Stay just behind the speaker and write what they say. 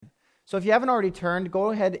So if you haven't already turned, go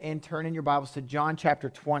ahead and turn in your Bibles to John chapter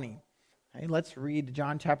 20. Okay, let's read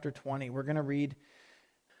John chapter 20. We're going to read,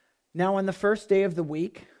 "Now on the first day of the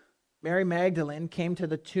week, Mary Magdalene came to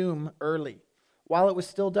the tomb early, while it was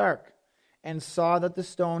still dark, and saw that the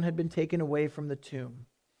stone had been taken away from the tomb.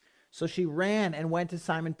 So she ran and went to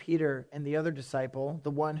Simon Peter and the other disciple,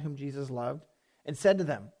 the one whom Jesus loved, and said to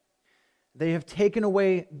them, 'They have taken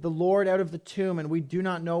away the Lord out of the tomb, and we do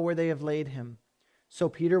not know where they have laid him.' So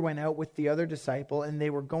Peter went out with the other disciple, and they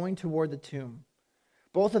were going toward the tomb.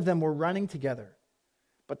 Both of them were running together.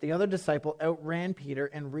 But the other disciple outran Peter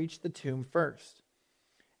and reached the tomb first.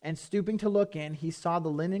 And stooping to look in, he saw the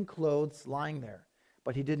linen clothes lying there,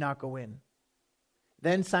 but he did not go in.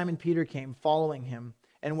 Then Simon Peter came, following him,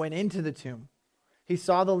 and went into the tomb. He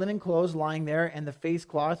saw the linen clothes lying there, and the face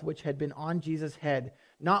cloth which had been on Jesus' head,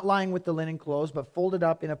 not lying with the linen clothes, but folded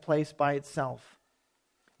up in a place by itself.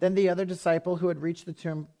 Then the other disciple who had reached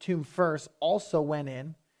the tomb first also went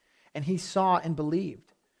in, and he saw and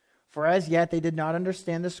believed. For as yet they did not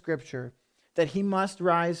understand the scripture, that he must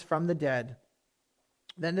rise from the dead.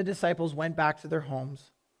 Then the disciples went back to their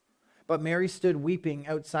homes. But Mary stood weeping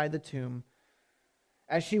outside the tomb.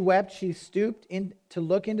 As she wept, she stooped in to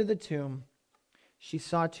look into the tomb. She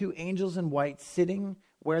saw two angels in white sitting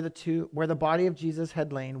where the body of Jesus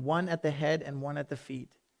had lain, one at the head and one at the feet.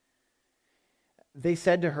 They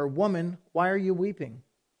said to her, 'Woman, why are you weeping?'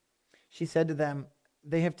 She said to them,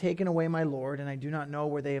 'They have taken away my Lord, and I do not know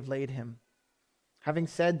where they have laid him.' Having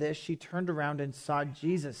said this, she turned around and saw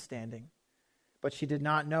Jesus standing, but she did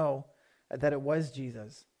not know that it was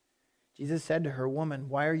Jesus. Jesus said to her, 'Woman,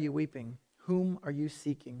 why are you weeping? Whom are you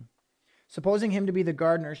seeking?' Supposing him to be the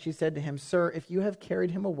gardener, she said to him, 'Sir, if you have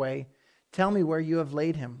carried him away, tell me where you have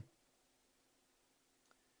laid him,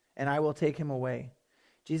 and I will take him away.'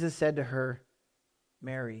 Jesus said to her,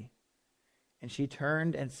 'Mary.' And she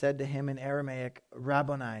turned and said to him in Aramaic,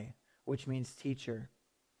 'Rabboni,' which means teacher.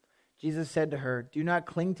 Jesus said to her, 'Do not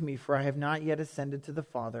cling to me, for I have not yet ascended to the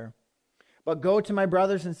Father. But go to my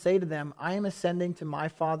brothers and say to them, I am ascending to my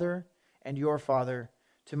Father and your Father,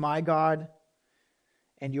 to my God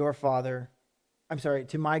and your Father.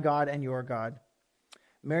 To my God and your God.'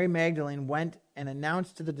 Mary Magdalene went and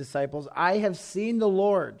announced to the disciples, 'I have seen the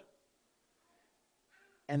Lord,'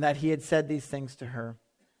 and that he had said these things to her.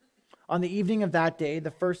 On the evening of that day, the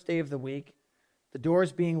first day of the week, the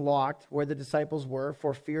doors being locked where the disciples were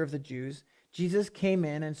for fear of the Jews, Jesus came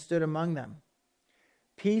in and stood among them.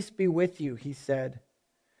 'Peace be with you,' he said.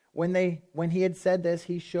 When he had said this,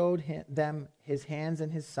 he showed them his hands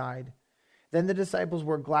and his side. Then the disciples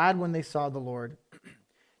were glad when they saw the Lord.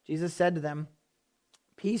 Jesus said to them,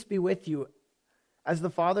 'Peace be with you. As the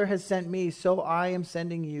Father has sent me, so I am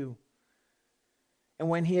sending you.' And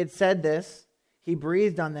when he had said this, he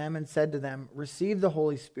breathed on them and said to them, 'Receive the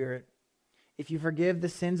Holy Spirit. If you forgive the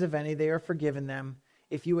sins of any, they are forgiven them.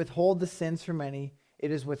 If you withhold the sins from any, it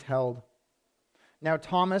is withheld.' Now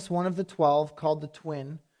Thomas, one of the 12, called the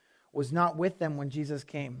Twin, was not with them when Jesus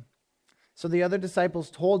came. So the other disciples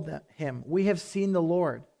told him, 'We have seen the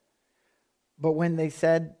Lord.' But he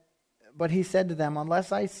said to them,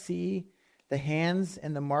 'Unless I see the hands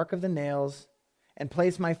and the mark of the nails, and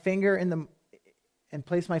place my finger in the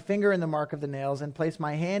mark of the nails, and place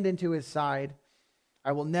my hand into his side,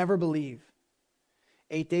 I will never believe.'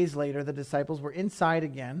 8 days later, the disciples were inside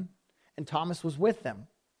again, and Thomas was with them.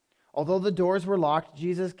 Although the doors were locked,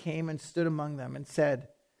 Jesus came and stood among them and said,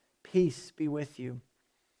 'Peace be with you.'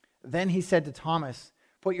 Then he said to Thomas,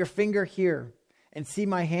 'Put your finger here and see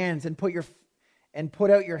my hands, and put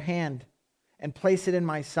out your hand and place it in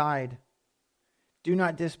my side. Do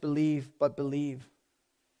not disbelieve, but believe.'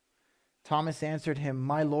 Thomas answered him,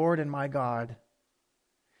 'My Lord and my God.'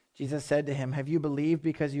 Jesus said to him, 'Have you believed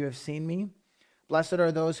because you have seen me? Blessed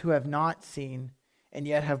are those who have not seen and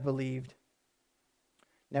yet have believed.'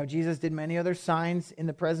 Now Jesus did many other signs in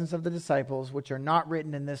the presence of the disciples, which are not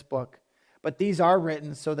written in this book. But these are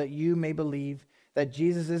written so that you may believe that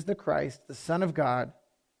Jesus is the Christ, the Son of God,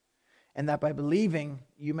 and that by believing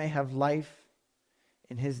you may have life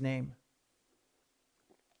in his name."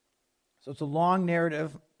 So it's a long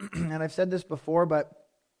narrative, and I've said this before, but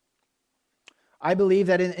I believe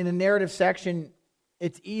that in a narrative section,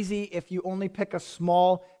 it's easy if you only pick a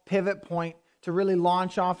small pivot point to really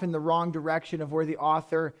launch off in the wrong direction of where the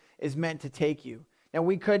author is meant to take you. Now,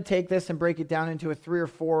 we could take this and break it down into a 3 or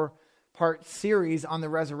 4 part series on the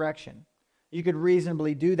resurrection. You could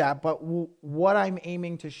reasonably do that, but what I'm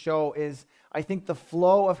aiming to show is, I think, the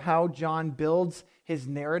flow of how John builds his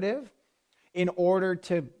narrative in order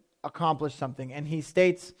to accomplish something. And he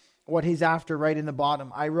states what he's after right in the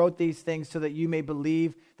bottom. "I wrote these things so that you may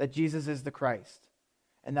believe that Jesus is the Christ."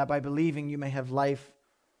 and that by believing you may have life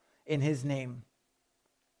in his name.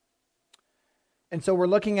 And so we're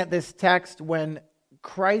looking at this text when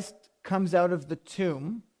Christ comes out of the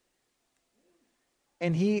tomb,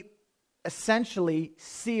 and he essentially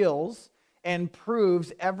seals and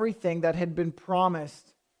proves everything that had been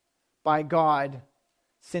promised by God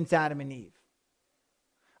since Adam and Eve.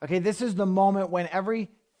 Okay, this is the moment when every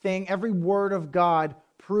word of God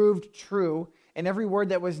proved true, and every word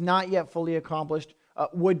that was not yet fully accomplished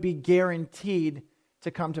would be guaranteed to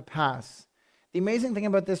come to pass. The amazing thing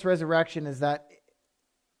about this resurrection is that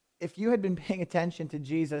if you had been paying attention to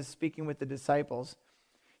Jesus speaking with the disciples,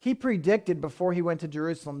 he predicted before he went to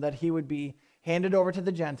Jerusalem that he would be handed over to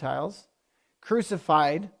the Gentiles,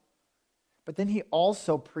 crucified, but then he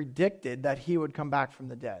also predicted that he would come back from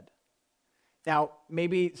the dead. Now,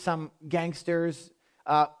 maybe some gangsters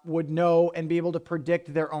would know and be able to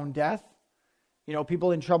predict their own death. You know,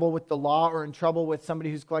 people in trouble with the law or in trouble with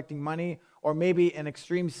somebody who's collecting money, or maybe an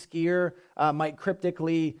extreme skier might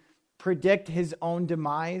cryptically predict his own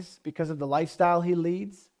demise because of the lifestyle he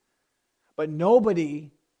leads. But nobody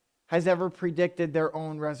has ever predicted their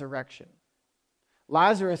own resurrection.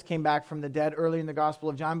 Lazarus came back from the dead early in the Gospel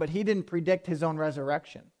of John, but he didn't predict his own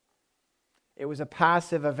resurrection. It was a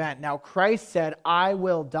passive event. Now, Christ said, I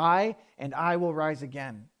will die and I will rise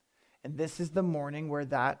again. And this is the morning where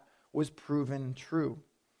that was proven true.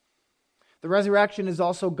 The resurrection is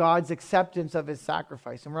also God's acceptance of his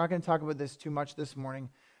sacrifice. And we're not going to talk about this too much this morning,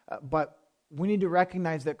 but we need to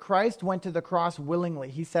recognize that Christ went to the cross willingly.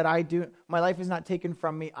 He said, my life is not taken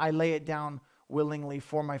from me. I lay it down willingly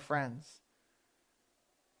for my friends.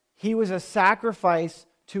 He was a sacrifice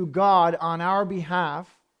to God on our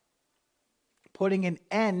behalf, putting an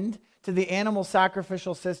end to the animal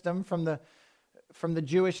sacrificial system from the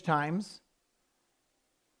Jewish times,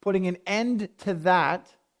 putting an end to that,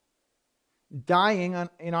 dying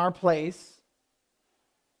in our place.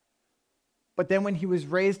 But then when he was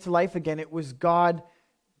raised to life again, it was God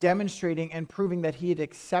demonstrating and proving that he had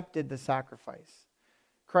accepted the sacrifice.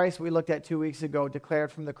 Christ, we looked at 2 weeks ago,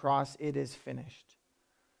 declared from the cross, it is finished.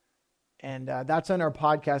 And that's on our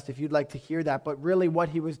podcast if you'd like to hear that. But really what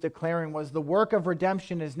he was declaring was the work of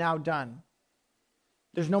redemption is now done.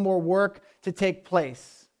 There's no more work to take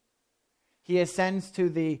place. He ascends to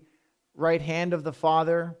the right hand of the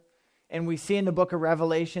Father. And we see in the book of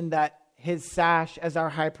Revelation that his sash as our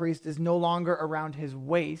high priest is no longer around his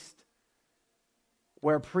waist.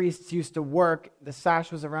 Where priests used to work, the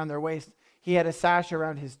sash was around their waist. He had a sash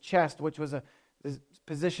around his chest, which was a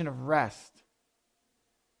position of rest.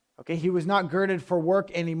 Okay, he was not girded for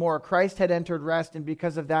work anymore. Christ had entered rest, and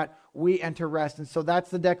because of that, we enter rest. And so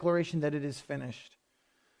that's the declaration that it is finished.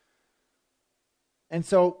 And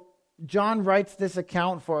so John writes this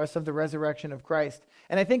account for us of the resurrection of Christ.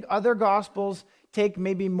 And I think other gospels take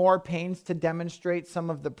maybe more pains to demonstrate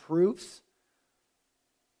some of the proofs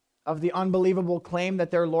of the unbelievable claim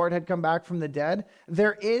that their Lord had come back from the dead.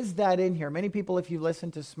 There is that in here. Many people, if you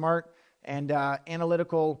listen to smart and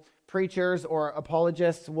analytical preachers or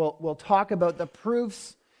apologists, will talk about the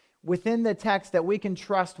proofs within the text that we can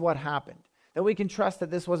trust what happened, that we can trust that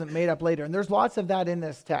this wasn't made up later. And there's lots of that in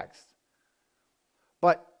this text.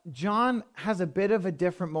 But John has a bit of a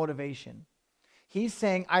different motivation. He's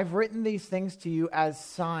saying, I've written these things to you as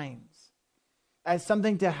signs, as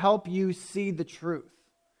something to help you see the truth,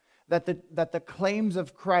 that the claims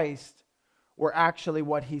of Christ were actually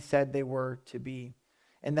what he said they were to be,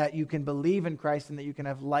 and that you can believe in Christ and that you can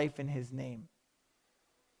have life in his name.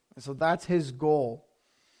 And so that's his goal.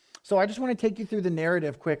 So I just want to take you through the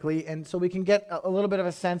narrative quickly, and so we can get a little bit of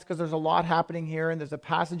a sense, because there's a lot happening here, and there's a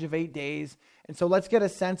passage of 8 days. And so let's get a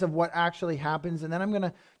sense of what actually happens, and then I'm going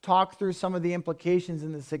to talk through some of the implications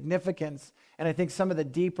and the significance, and I think some of the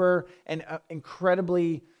deeper and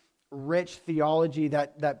incredibly rich theology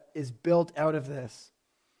that is built out of this.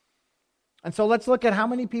 And so let's look at how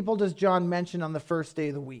many people does John mention on the first day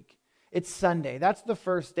of the week. It's Sunday. That's the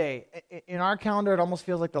first day. In our calendar, it almost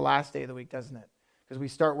feels like the last day of the week, doesn't it? Because we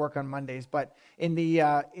start work on Mondays. But in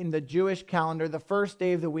the Jewish calendar, the first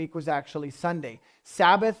day of the week was actually Sunday.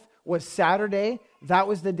 Sabbath was Saturday. That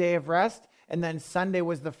was the day of rest. And then Sunday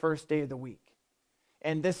was the first day of the week.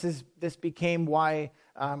 And this became why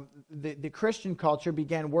the Christian culture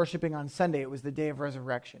began worshiping on Sunday. It was the day of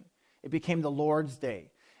resurrection. It became the Lord's Day.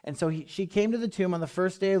 And so she came to the tomb on the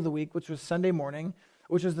first day of the week, which was Sunday morning,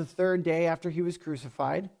 which was the third day after he was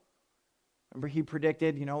crucified. Remember, he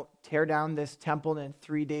predicted, tear down this temple, and in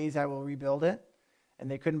 3 days I will rebuild it. And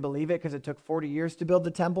they couldn't believe it because it took 40 years to build the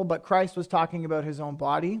temple. But Christ was talking about his own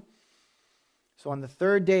body. So on the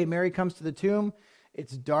third day, Mary comes to the tomb.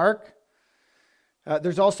 It's dark.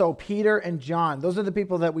 There's also Peter and John. Those are the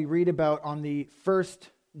people that we read about on the first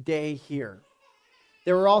day here.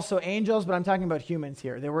 There were also angels, but I'm talking about humans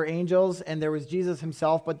here. There were angels and there was Jesus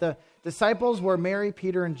himself, but the disciples were Mary,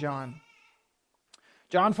 Peter, and John.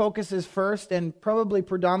 John focuses first and probably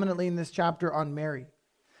predominantly in this chapter on Mary.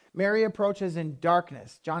 Mary approaches in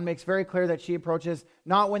darkness. John makes very clear that she approaches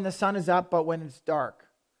not when the sun is up, but when it's dark.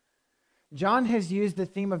 John has used the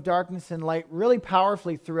theme of darkness and light really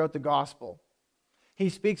powerfully throughout the gospel. He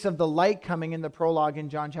speaks of the light coming in the prologue in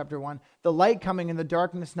John chapter 1, the light coming in the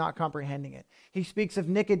darkness, not comprehending it. He speaks of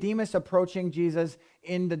Nicodemus approaching Jesus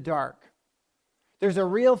in the dark. There's a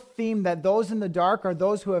real theme that those in the dark are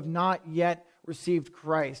those who have not yet received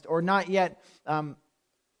Christ or not yet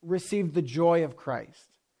received the joy of Christ.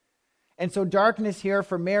 And so darkness here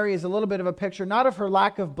for Mary is a little bit of a picture, not of her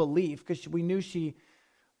lack of belief, because we knew she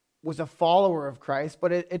was a follower of Christ,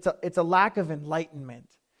 but it's a lack of enlightenment.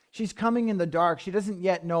 She's coming in the dark. She doesn't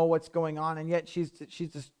yet know what's going on, and yet she's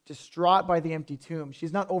distraught by the empty tomb.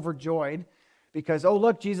 She's not overjoyed because, oh,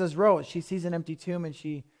 look, Jesus rose. She sees an empty tomb, and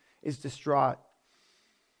she is distraught.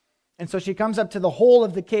 And so she comes up to the hole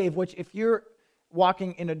of the cave, which if you're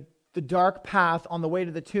walking in the dark path on the way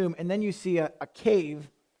to the tomb, and then you see a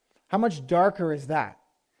cave, how much darker is that?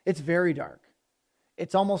 It's very dark.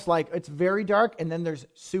 It's almost like it's very dark, and then there's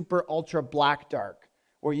super ultra black dark,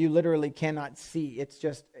 where you literally cannot see. It's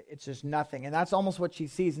just nothing. And that's almost what she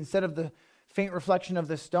sees. Instead of the faint reflection of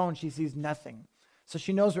the stone, she sees nothing. So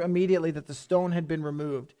she knows immediately that the stone had been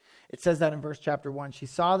removed. It says that in verse chapter 1. She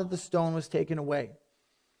saw that the stone was taken away.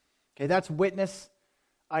 Okay, that's witness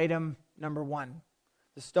item number 1.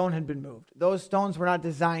 The stone had been moved. Those stones were not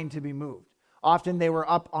designed to be moved. Often they were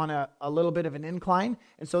up on a little bit of an incline,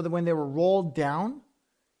 and so that when they were rolled down,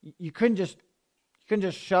 you couldn't just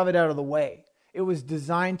shove it out of the way. It was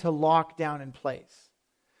designed to lock down in place.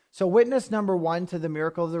 So witness number 1 to the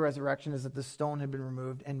miracle of the resurrection is that the stone had been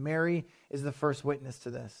removed, and Mary is the first witness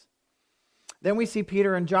to this. Then we see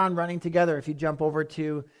Peter and John running together. If you jump over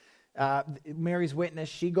to Mary's witness,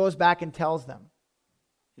 she goes back and tells them.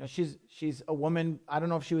 You know, she's a woman. I don't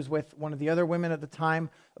know if she was with one of the other women at the time,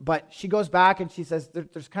 but she goes back and she says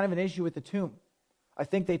there's kind of an issue with the tomb. I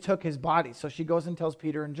think they took his body. So she goes and tells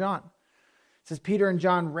Peter and John. It says Peter and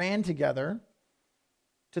John ran together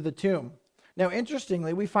to the tomb. Now,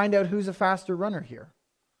 interestingly, we find out who's a faster runner here.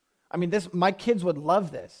 I mean, my kids would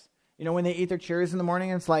love this. You know, when they eat their Cheerios in the morning,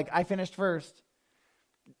 and it's like, I finished first.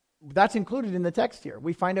 That's included in the text here.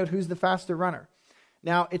 We find out who's the faster runner.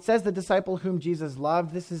 Now, it says the disciple whom Jesus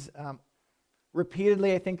loved. This is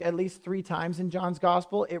repeatedly, I think, at least 3 times in John's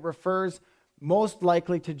gospel. It refers most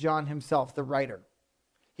likely to John himself, the writer.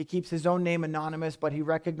 He keeps his own name anonymous, but he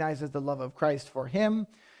recognizes the love of Christ for him.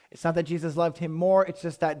 It's not that Jesus loved him more. It's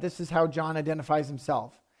just that this is how John identifies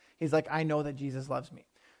himself. He's like, I know that Jesus loves me.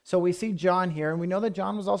 So we see John here, and we know that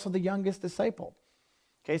John was also the youngest disciple.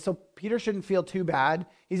 Okay, so Peter shouldn't feel too bad.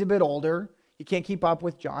 He's a bit older. He can't keep up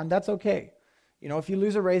with John. That's okay. You know, if you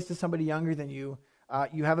lose a race to somebody younger than you,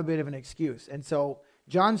 you have a bit of an excuse. And so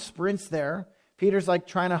John sprints there. Peter's like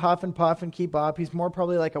trying to huff and puff and keep up. He's more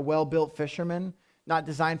probably like a well-built fisherman, not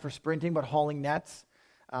designed for sprinting, but hauling nets.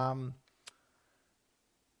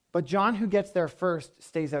 But John, who gets there first,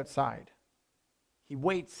 stays outside. He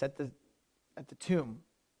waits at the tomb.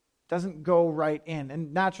 Doesn't go right in.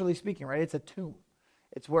 And naturally speaking, right, it's a tomb.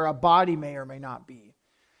 It's where a body may or may not be.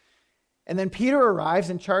 And then Peter arrives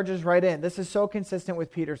and charges right in. This is so consistent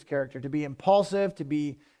with Peter's character, to be impulsive, to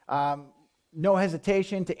be no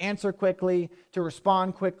hesitation, to answer quickly, to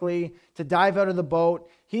respond quickly, to dive out of the boat.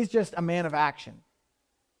 He's just a man of action.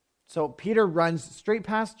 So Peter runs straight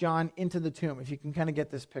past John into the tomb, if you can kind of get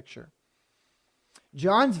this picture.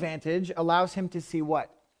 John's vantage allows him to see what?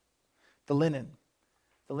 The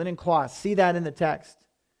linen cloth. See that in the text.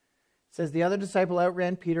 It says, the other disciple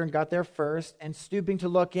outran Peter and got there first, and stooping to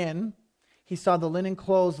look in, he saw the linen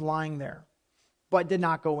clothes lying there, but did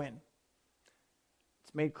not go in.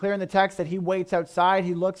 It's made clear in the text that he waits outside,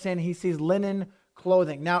 he looks in, he sees linen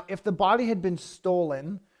clothing. Now, if the body had been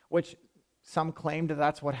stolen, which some claimed that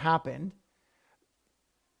that's what happened,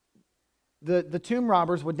 the tomb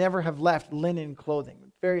robbers would never have left linen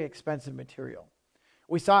clothing, very expensive material.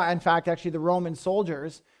 We saw, in fact, actually the Roman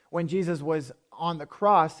soldiers, when Jesus was on the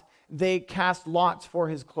cross, they cast lots for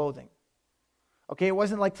his clothing. Okay, it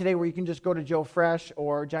wasn't like today where you can just go to Joe Fresh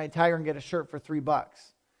or Giant Tiger and get a shirt for $3.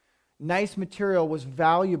 Nice material was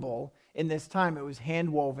valuable in this time. It was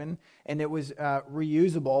hand woven and it was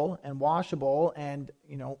reusable and washable, and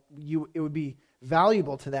it would be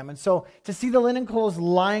valuable to them. And so to see the linen clothes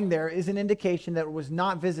lying there is an indication that it was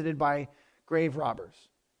not visited by grave robbers.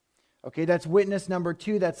 Okay, that's witness number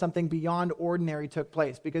 2, that something beyond ordinary took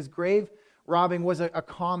place, because grave robbing was a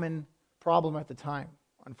common problem at the time,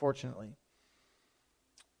 unfortunately.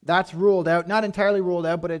 That's ruled out, not entirely ruled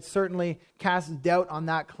out, but it certainly casts doubt on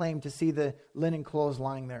that claim to see the linen clothes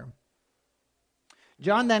lying there.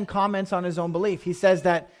 John then comments on his own belief. He says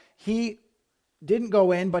that he didn't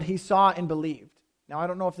go in, but he saw and believed. Now, I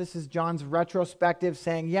don't know if this is John's retrospective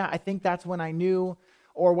saying, yeah, I think that's when I knew,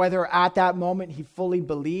 or whether at that moment he fully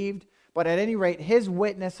believed. But at any rate, his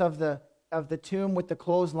witness of the tomb with the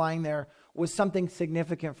clothes lying there was something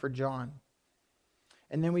significant for John.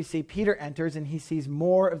 And then we see Peter enters and he sees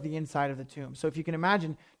more of the inside of the tomb. So if you can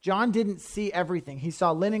imagine, John didn't see everything. He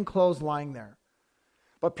saw linen clothes lying there.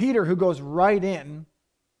 But Peter, who goes right in,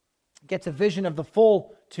 gets a vision of the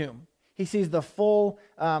full tomb. He sees the full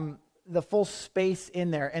space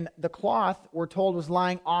in there. And the cloth, we're told, was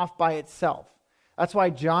lying off by itself. That's why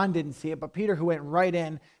John didn't see it. But Peter, who went right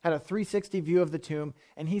in, had a 360 view of the tomb,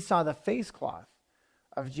 and he saw the face cloth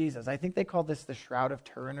of Jesus. I think they call this the Shroud of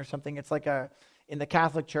Turin or something. It's like in the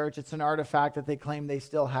Catholic Church, it's an artifact that they claim they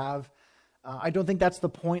still have. I don't think that's the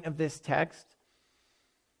point of this text.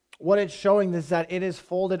 What it's showing is that it is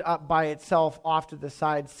folded up by itself off to the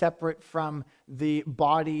side, separate from the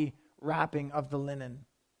body wrapping of the linen.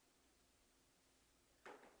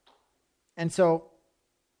 And so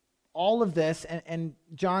all of this, and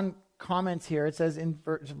John comments here, it says in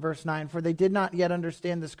verse 9, "For they did not yet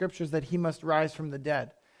understand the scriptures that he must rise from the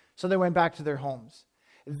dead. So they went back to their homes."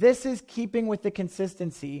 This is keeping with the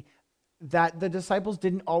consistency that the disciples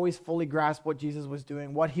didn't always fully grasp what Jesus was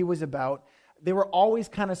doing, what he was about. They were always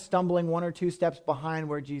kind of stumbling 1 or 2 steps behind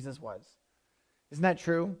where Jesus was. Isn't that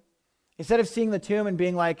true? Instead of seeing the tomb and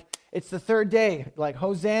being like, it's the 3rd day, like,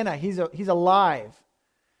 Hosanna, he's alive.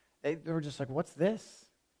 They were just like, what's this?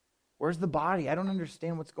 Where's the body? I don't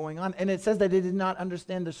understand what's going on. And it says that they did not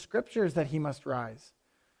understand the scriptures that he must rise.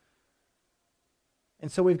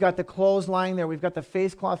 And so we've got the clothes lying there. We've got the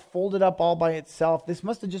face cloth folded up all by itself. This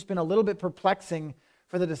must have just been a little bit perplexing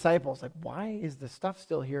for the disciples. Like, why is the stuff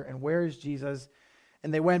still here? And where is Jesus?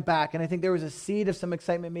 And they went back. And I think there was a seed of some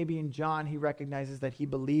excitement maybe in John. He recognizes that he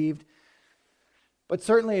believed. But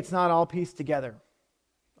certainly it's not all pieced together.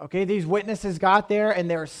 Okay, these witnesses got there and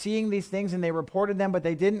they were seeing these things and they reported them, but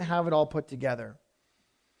they didn't have it all put together.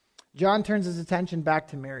 John turns his attention back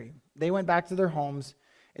to Mary. They went back to their homes.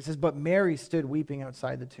 It says, but Mary stood weeping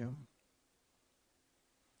outside the tomb.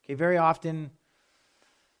 Okay, very often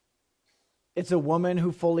it's a woman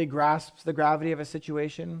who fully grasps the gravity of a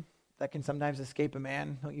situation that can sometimes escape a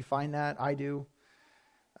man. Don't you find that? I do.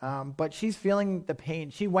 But she's feeling the pain.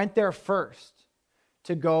 She went there first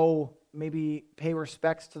to go maybe pay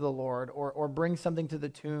respects to the Lord or bring something to the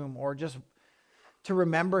tomb or just to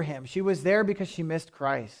remember him. She was there because she missed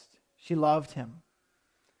Christ. She loved him.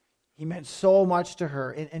 He meant so much to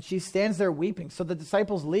her. And she stands there weeping. So the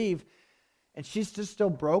disciples leave and she's just still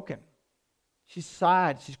broken. She's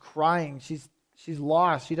sad. She's crying. She's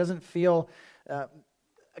lost. She doesn't feel a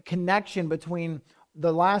connection between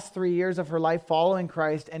the last 3 years of her life following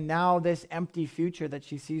Christ and now this empty future that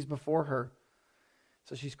she sees before her.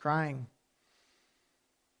 So she's crying.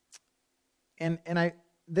 And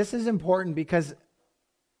this is important because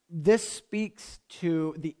this speaks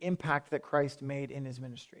to the impact that Christ made in his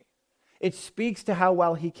ministry. It speaks to how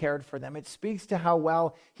well he cared for them. It speaks to how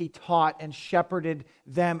well he taught and shepherded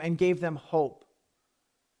them and gave them hope.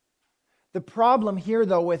 The problem here,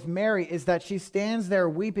 though, with Mary is that she stands there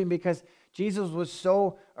weeping because Jesus was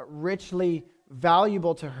so richly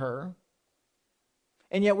valuable to her.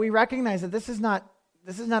 And yet we recognize that this is not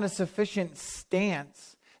a sufficient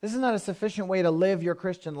stance. This is not a sufficient way to live your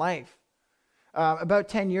Christian life. About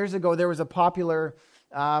 10 years ago, there was a popular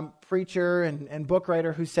preacher and book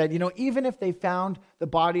writer who said, even if they found the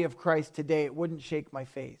body of Christ today, it wouldn't shake my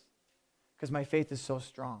faith because my faith is so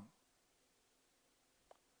strong.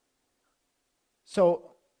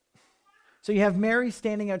 So you have Mary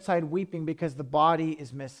standing outside weeping because the body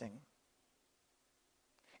is missing.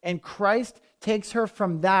 And Christ takes her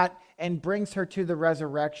from that and brings her to the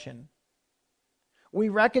resurrection. We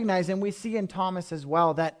recognize, and we see in Thomas as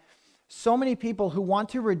well, that so many people who want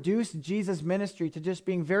to reduce Jesus' ministry to just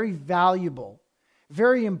being very valuable,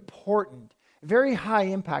 very important, very high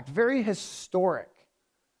impact, very historic,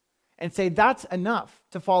 and say that's enough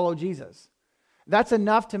to follow Jesus. That's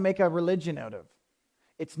enough to make a religion out of.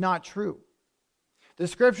 It's not true. The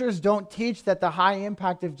scriptures don't teach that the high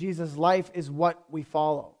impact of Jesus' life is what we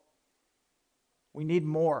follow. We need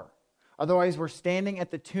more. Otherwise, we're standing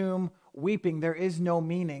at the tomb weeping. There is no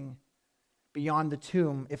meaning beyond the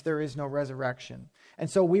tomb if there is no resurrection. And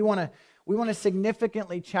so we want to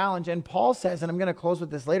significantly challenge, and Paul says, and I'm going to close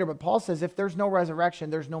with this later, but Paul says if there's no resurrection,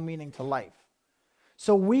 there's no meaning to life.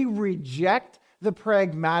 So we reject the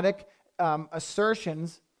pragmatic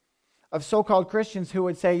assertions of so-called Christians who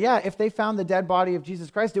would say, yeah, if they found the dead body of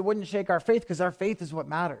Jesus Christ, it wouldn't shake our faith because our faith is what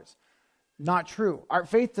matters. Not true. Our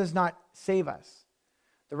faith does not save us.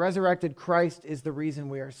 The resurrected Christ is the reason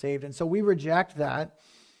we are saved. And so we reject that,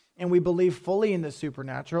 and we believe fully in the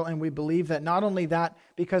supernatural, and we believe that not only that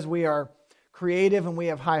because we are creative and we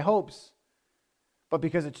have high hopes, but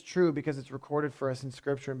because it's true, because it's recorded for us in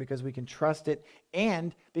Scripture, and because we can trust it,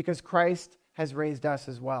 and because Christ has raised us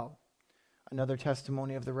as well. Another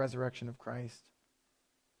testimony of the resurrection of Christ.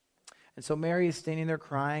 And so Mary is standing there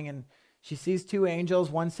crying, and she sees two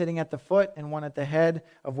angels, one sitting at the foot and one at the head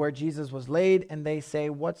of where Jesus was laid, and they say,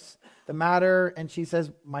 "What's the matter?" And she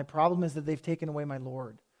says, "My problem is that they've taken away my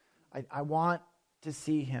Lord. I want to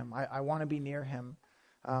see him. I want to be near him."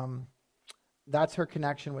 That's her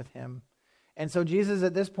connection with him. And so Jesus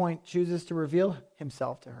at this point chooses to reveal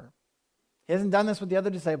himself to her. He hasn't done this with the other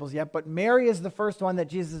disciples yet, but Mary is the first one that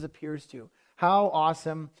Jesus appears to. How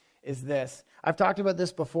awesome is this? I've talked about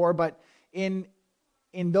this before, but in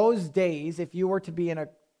those days, if you were to be in a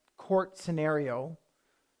court scenario,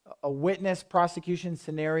 a witness prosecution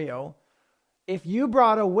scenario, if you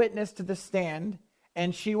brought a witness to the stand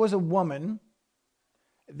and she was a woman,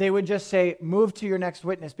 they would just say, "Move to your next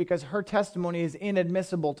witness," because her testimony is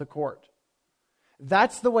inadmissible to court.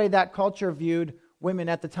 That's the way that culture viewed women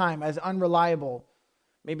at the time, as unreliable.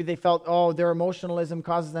 Maybe they felt, their emotionalism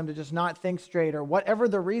causes them to just not think straight, or whatever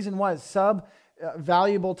the reason was,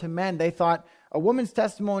 valuable to men. They thought a woman's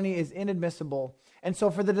testimony is inadmissible. And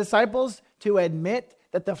so for the disciples to admit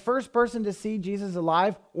that the first person to see Jesus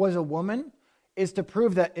alive was a woman is to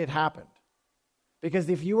prove that it happened. Because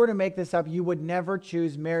if you were to make this up, you would never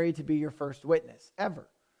choose Mary to be your first witness, ever.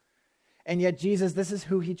 And yet Jesus, this is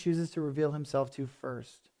who he chooses to reveal himself to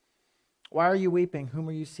first. "Why are you weeping? Whom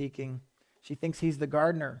are you seeking?" She thinks he's the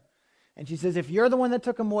gardener. And she says, "If you're the one that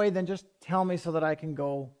took him away, then just tell me so that I can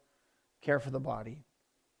go care for the body."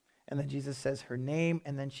 And then Jesus says her name,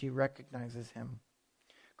 and then she recognizes him.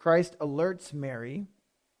 Christ alerts Mary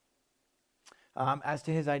as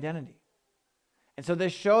to his identity. And so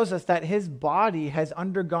this shows us that his body has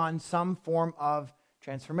undergone some form of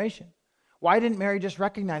transformation. Why didn't Mary just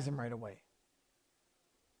recognize him right away?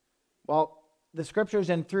 Well, the scriptures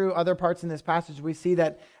and through other parts in this passage, we see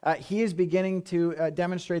that he is beginning to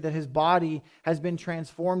demonstrate that his body has been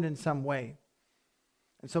transformed in some way.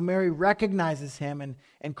 And so Mary recognizes him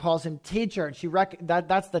and calls him teacher. And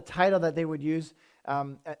that's the title that they would use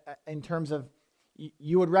in terms of,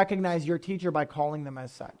 you would recognize your teacher by calling them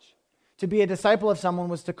as such. To be a disciple of someone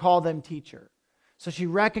was to call them teacher. So she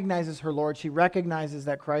recognizes her Lord. She recognizes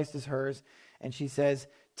that Christ is hers. And she says,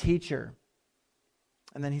 "Teacher."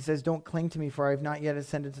 And then he says, "Don't cling to me, for I have not yet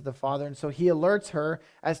ascended to the Father." And so he alerts her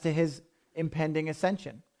as to his impending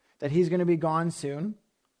ascension, that he's going to be gone soon.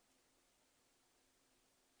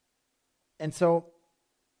 And so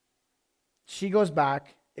she goes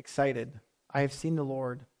back excited. "I have seen the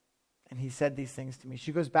Lord, and he said these things to me."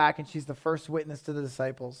 She goes back, and she's the first witness to the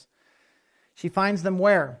disciples. She finds them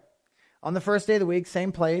where? On the first day of the week,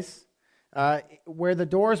 same place, where the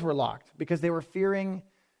doors were locked because they were fearing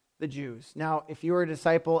the Jews. Now, if you were a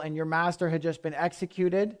disciple and your master had just been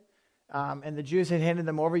executed and the Jews had handed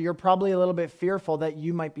them over, you're probably a little bit fearful that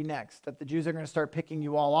you might be next, that the Jews are going to start picking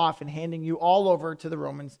you all off and handing you all over to the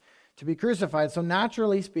Romans to be crucified. So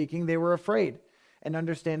naturally speaking, they were afraid, and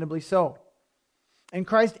understandably so. And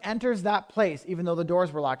Christ enters that place, even though the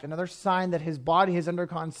doors were locked. Another sign that his body has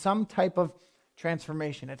undergone some type of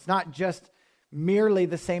transformation. It's not just merely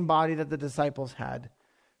the same body that the disciples had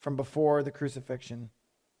from before the crucifixion.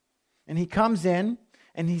 And he comes in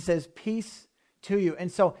and he says, "Peace to you." And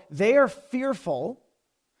so they are fearful.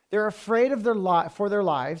 They're afraid of for their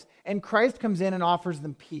lives. And Christ comes in and offers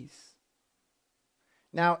them peace.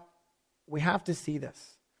 Now, we have to see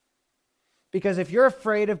this. Because if you're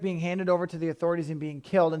afraid of being handed over to the authorities and being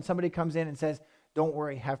killed, and somebody comes in and says, "Don't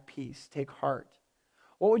worry, have peace, take heart,"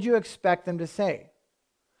 what would you expect them to say?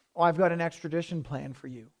 "Oh, I've got an extradition plan for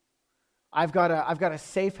you. I've got a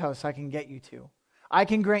safe house I can get you to. I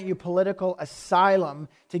can grant you political asylum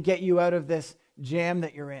to get you out of this jam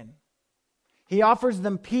that you're in." He offers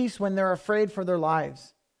them peace when they're afraid for their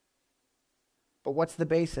lives. But what's the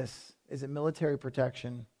basis? Is it military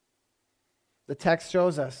protection? The text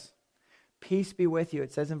shows us, "Peace be with you."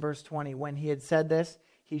 It says in verse 20, when he had said this,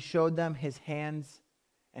 he showed them his hands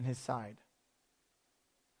and his side.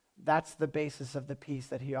 That's the basis of the peace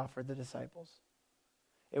that he offered the disciples.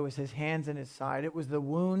 It was his hands and his side. It was the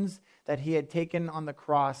wounds that he had taken on the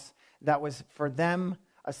cross that was for them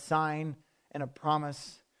a sign and a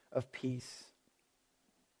promise of peace.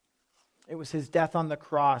 It was his death on the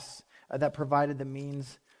cross that provided the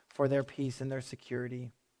means for their peace and their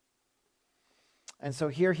security. And so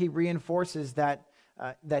here he reinforces that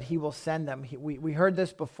he will send them. We heard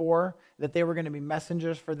this before, that they were going to be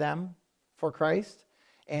messengers for them, for Christ,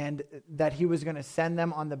 and that he was going to send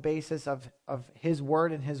them on the basis of his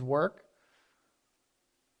word and his work.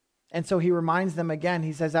 And so he reminds them again,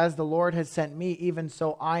 he says, as the Lord has sent me, even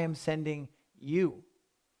so I am sending you.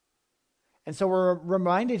 And so we're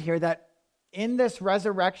reminded here that in this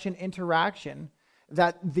resurrection interaction,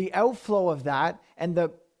 that the outflow of that and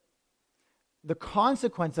the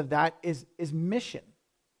consequence of that is mission.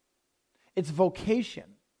 It's vocation.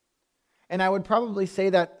 And I would probably say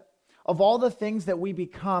that of all the things that we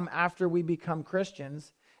become after we become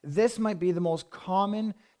Christians, this might be the most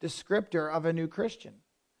common descriptor of a new Christian.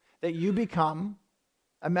 That you become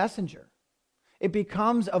a messenger. It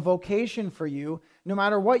becomes a vocation for you. No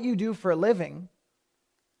matter what you do for a living,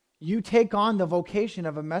 you take on the vocation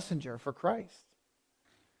of a messenger for Christ.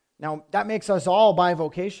 Now, that makes us all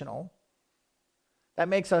bivocational. That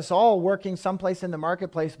makes us all working someplace in the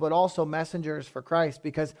marketplace, but also messengers for Christ,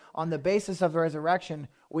 because on the basis of the resurrection,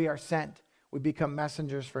 we are sent. We become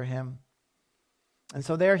messengers for him. And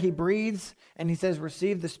so there he breathes and he says,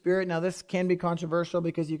 receive the Spirit. Now this can be controversial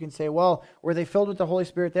because you can say, well, were they filled with the Holy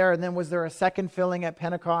Spirit there? And then was there a second filling at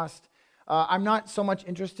Pentecost? I'm not so much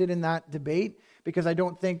interested in that debate because I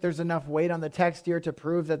don't think there's enough weight on the text here to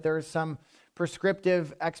prove that there is some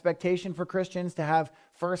prescriptive expectation for Christians to have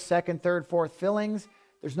first, second, third, fourth fillings.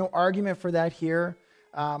 There's no argument for that here.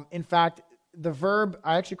 In fact, the verb,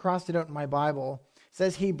 I actually crossed it out in my Bible,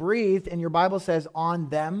 says he breathed, and your Bible says on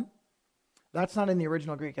them. That's not in the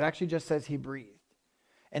original Greek. It actually just says he breathed.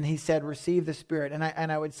 And he said, receive the Spirit.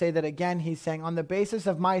 And I would say that again, he's saying, on the basis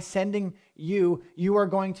of my sending you, you are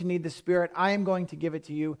going to need the Spirit. I am going to give it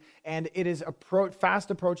to you. And it is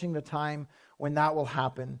fast approaching the time when that will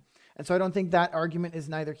happen. And so I don't think that argument is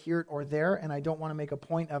neither here or there, and I don't want to make a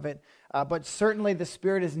point of it. But certainly the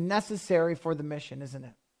Spirit is necessary for the mission, isn't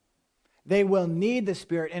it? They will need the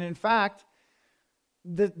Spirit. And in fact,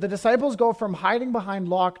 the disciples go from hiding behind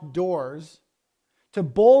locked doors to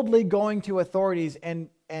boldly going to authorities and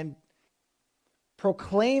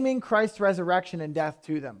proclaiming Christ's resurrection and death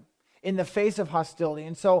to them in the face of hostility.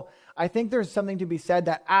 And so I think there's something to be said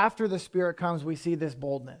that after the Spirit comes, we see this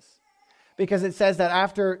boldness. Because it says that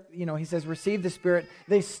after, he says, receive the Spirit,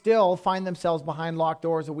 they still find themselves behind locked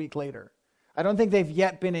doors a week later. I don't think they've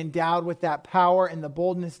yet been endowed with that power and the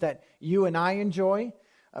boldness that you and I enjoy,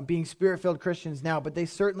 being Spirit-filled Christians now, but they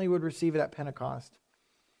certainly would receive it at Pentecost.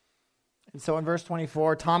 And so in verse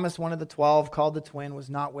 24, Thomas, one of the 12, called the twin, was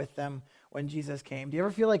not with them when Jesus came. Do you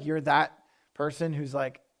ever feel like you're that person who's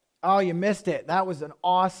like, oh, you missed it. That was an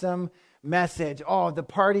awesome message. Oh, the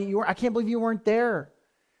party, I can't believe you weren't there.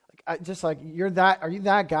 Just like, are you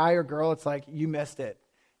that guy or girl? It's like, you missed it.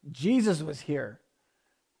 Jesus was here.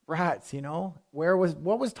 Rats,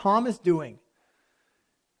 what was Thomas doing?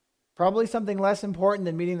 Probably something less important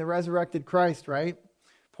than meeting the resurrected Christ, right?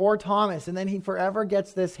 Poor Thomas. And then he forever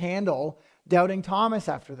gets this handle, doubting Thomas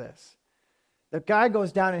after this. The guy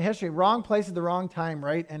goes down in history, wrong place at the wrong time,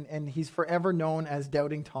 right? And he's forever known as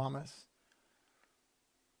doubting Thomas.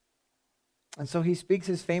 And so he speaks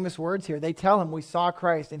his famous words here. They tell him, we saw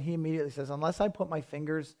Christ. And he immediately says, unless I put my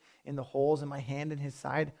fingers in the holes and my hand in his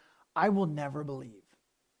side, I will never believe.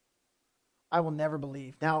 I will never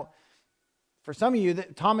believe. Now, for some of you,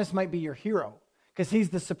 Thomas might be your hero because he's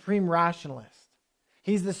the supreme rationalist.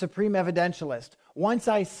 He's the supreme evidentialist. Once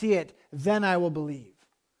I see it, then I will believe.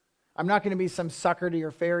 I'm not going to be some sucker to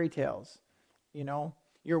your fairy tales.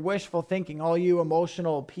 Your wishful thinking, all you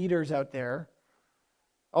emotional Peters out there.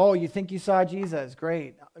 Oh, you think you saw Jesus?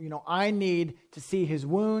 Great. I need to see his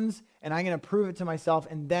wounds, and I'm going to prove it to myself,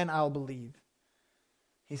 and then I'll believe.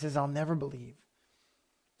 He says, I'll never believe.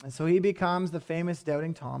 And so he becomes the famous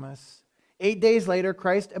doubting Thomas. 8 days later,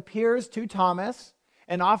 Christ appears to Thomas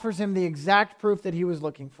and offers him the exact proof that he was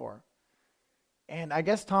looking for. And I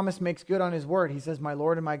guess Thomas makes good on his word. He says, my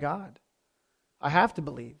Lord and my God. I have to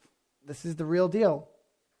believe. This is the real deal.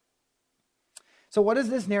 So what does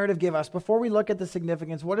this narrative give us? Before we look at the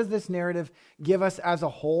significance, what does this narrative give us as a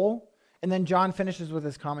whole? And then John finishes with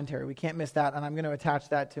his commentary. We can't miss that, and I'm going to attach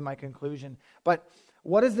that to my conclusion. But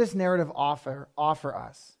what does this narrative offer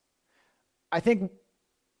us? I think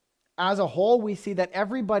as a whole, we see that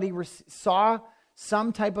everybody saw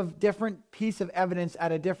some type of different piece of evidence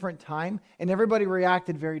at a different time, and everybody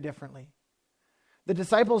reacted very differently. The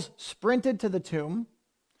disciples sprinted to the tomb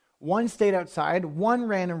One stayed outside. One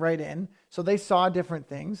ran right in. So they saw different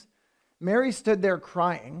things. Mary stood there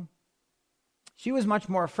crying. She was much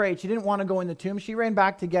more afraid. She didn't want to go in the tomb. She ran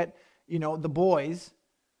back to get, the boys.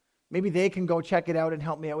 Maybe they can go check it out and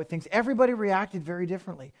help me out with things. Everybody reacted very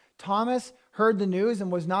differently. Thomas heard the news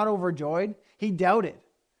and was not overjoyed. He doubted.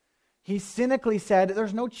 He cynically said,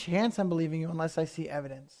 there's no chance I'm believing you unless I see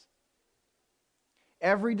evidence.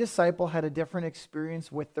 Every disciple had a different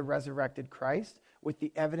experience with the resurrected Christ, with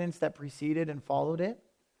the evidence that preceded and followed it.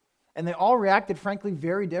 And they all reacted, frankly,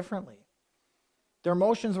 very differently. Their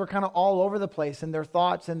emotions were kind of all over the place, and their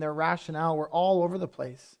thoughts and their rationale were all over the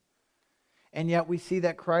place. And yet we see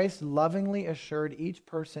that Christ lovingly assured each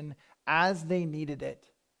person as they needed it,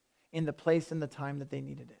 in the place and the time that they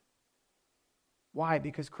needed it. Why?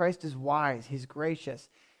 Because Christ is wise. He's gracious.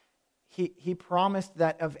 He promised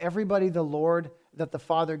that of everybody that the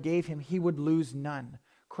Father gave him, he would lose none.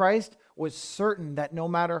 Christ was certain that no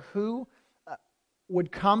matter who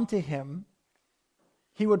would come to him,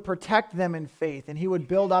 he would protect them in faith, and he would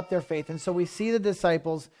build up their faith. And so we see the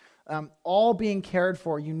disciples all being cared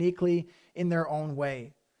for uniquely in their own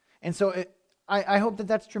way. And so I hope that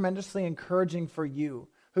that's tremendously encouraging for you,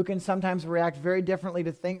 who can sometimes react very differently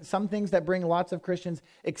to some things that bring lots of Christians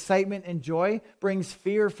excitement and joy, brings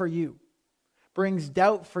fear for you, brings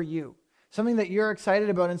doubt for you. Something that you're excited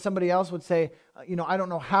about and somebody else would say, I don't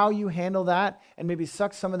know how you handle that, and maybe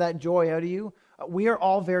suck some of that joy out of you. We are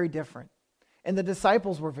all very different. And the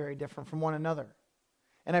disciples were very different from one another.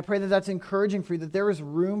 And I pray that that's encouraging for you, that there is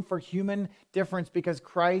room for human difference because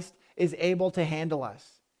Christ is able to handle us.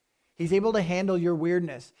 He's able to handle your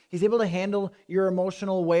weirdness. He's able to handle your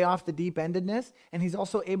emotional way off the deep endedness. And he's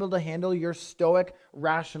also able to handle your stoic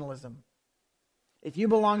rationalism. If you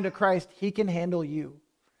belong to Christ, he can handle you.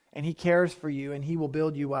 And he cares for you, and he will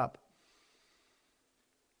build you up.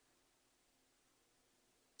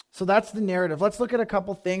 So that's the narrative. Let's look at a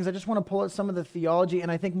couple things. I just want to pull out some of the theology,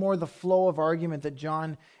 and I think more the flow of argument that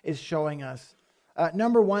John is showing us.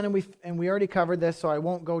 Number one, and we already covered this, so I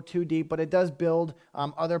won't go too deep, but it does build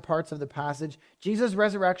other parts of the passage. Jesus'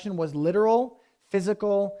 resurrection was literal,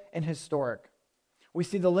 physical, and historic. We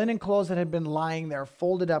see the linen clothes that had been lying there,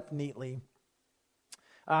 folded up neatly.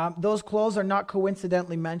 Those clothes are not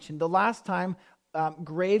coincidentally mentioned. The last time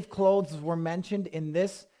grave clothes were mentioned in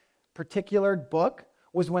this particular book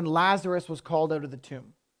was when Lazarus was called out of the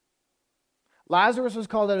tomb. Lazarus was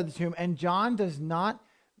called out of the tomb, and John does not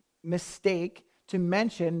mistake to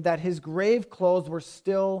mention that his grave clothes were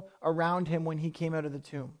still around him when he came out of the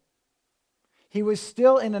tomb. He was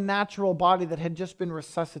still in a natural body that had just been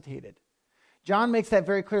resuscitated. John makes that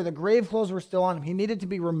very clear. The grave clothes were still on him. He needed to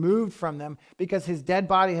be removed from them because his dead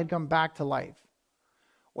body had come back to life.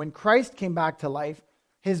 When Christ came back to life,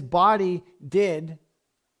 his body did,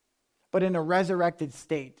 but in a resurrected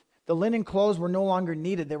state. The linen clothes were no longer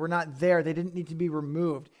needed. They were not there. They didn't need to be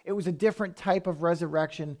removed. It was a different type of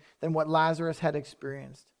resurrection than what Lazarus had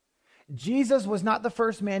experienced. Jesus was not the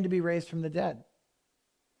first man to be raised from the dead,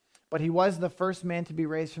 but he was the first man to be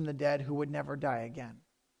raised from the dead who would never die again.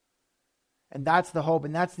 And that's the hope,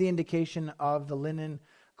 and that's the indication of the linen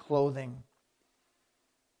clothing.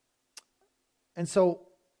 And so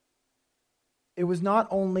it was not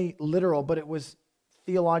only literal, but it was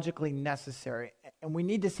theologically necessary. And we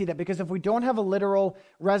need to see that, because if we don't have a literal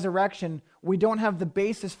resurrection, we don't have the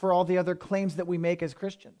basis for all the other claims that we make as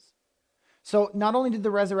Christians. So not only did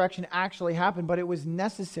the resurrection actually happen, but it was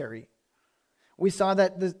necessary. We saw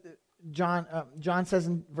that John says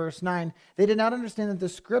in verse 9, they did not understand that the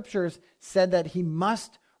scriptures said that he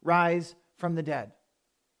must rise from the dead.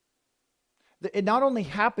 It not only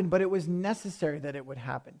happened, but it was necessary that it would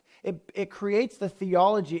happen. It creates the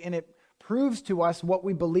theology, and it proves to us what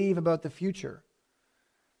we believe about the future.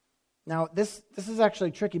 Now, this is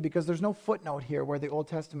actually tricky because there's no footnote here where the Old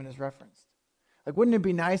Testament is referenced. Like, wouldn't it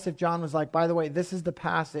be nice if John was like, by the way, this is the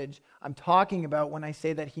passage I'm talking about when I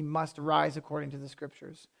say that he must rise according to the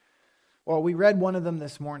scriptures? Well, we read one of them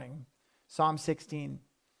this morning, Psalm 16.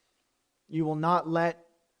 You will not let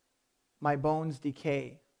my bones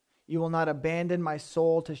decay. You will not abandon my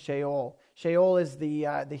soul to Sheol. Sheol is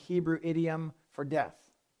the Hebrew idiom for death.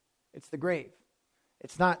 It's the grave.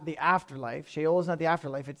 It's not the afterlife. Sheol is not the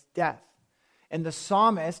afterlife, it's death. And the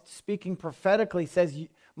psalmist, speaking prophetically, says,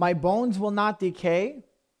 my bones will not decay,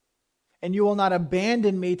 and you will not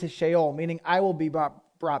abandon me to Sheol, meaning I will be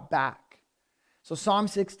brought back. So Psalm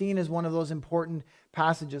 16 is one of those important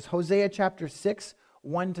passages. Hosea chapter 6,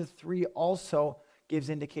 1-3 also gives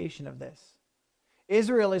indication of this.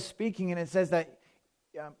 Israel is speaking, and it says that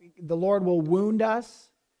the Lord will wound us,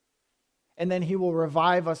 and then he will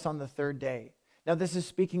revive us on the third day. Now, this is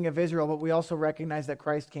speaking of Israel, but we also recognize that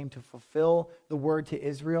Christ came to fulfill the word to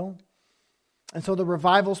Israel. And so the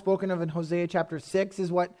revival spoken of in Hosea chapter 6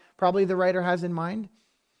 is what probably the writer has in mind.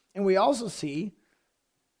 And we also see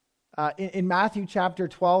in Matthew chapter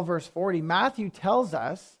 12, verse 40, Matthew tells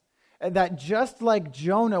us that just like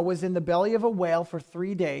Jonah was in the belly of a whale for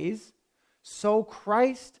 3 days, so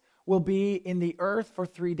Christ will be in the earth for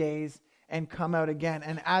 3 days and come out again.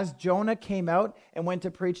 And as Jonah came out and went to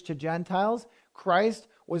preach to Gentiles, Christ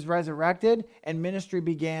was resurrected and ministry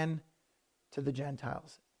began to the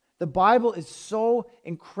Gentiles. The Bible is so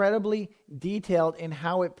incredibly detailed in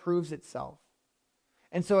how it proves itself.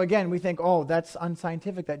 And so again, we think, oh, that's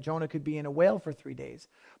unscientific that Jonah could be in a whale for 3 days.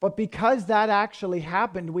 But because that actually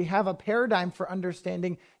happened, we have a paradigm for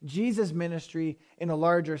understanding Jesus' ministry in a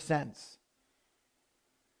larger sense.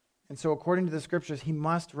 And so according to the scriptures, he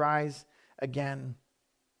must rise again.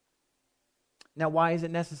 Now, why is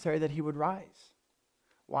it necessary that he would rise?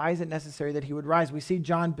 Why is it necessary that he would rise? We see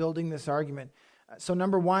John building this argument. So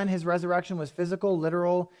number one, his resurrection was physical,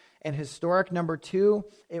 literal, and historic. Number two,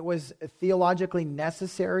 it was theologically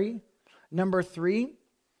necessary. Number three,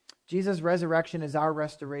 Jesus' resurrection is our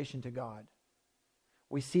restoration to God.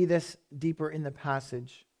 We see this deeper in the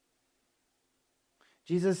passage.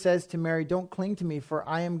 Jesus says to Mary, "Don't cling to me, for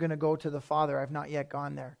I am going to go to the Father. I've not yet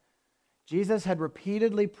gone there." Jesus had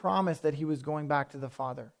repeatedly promised that he was going back to the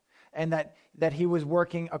Father, and that he was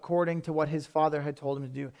working according to what his Father had told him to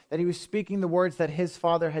do, that he was speaking the words that his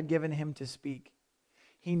Father had given him to speak.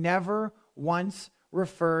 He never once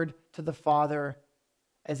referred to the Father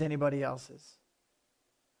as anybody else's.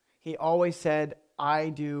 He always said, "I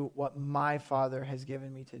do what my Father has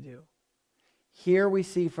given me to do." Here we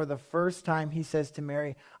see for the first time he says to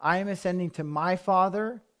Mary, "I am ascending to my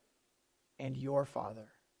Father and your Father,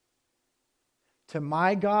 to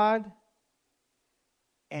my God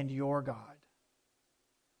and your God."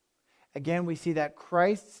 Again, we see that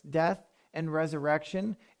Christ's death and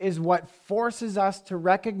resurrection is what forces us to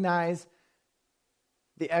recognize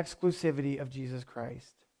the exclusivity of Jesus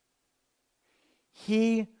Christ.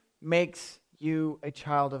 He makes you a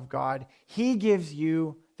child of God. He gives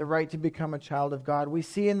you the right to become a child of God. We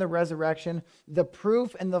see in the resurrection the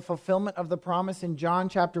proof and the fulfillment of the promise in John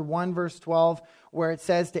chapter 1, verse 12, where it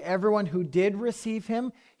says, "To everyone who did receive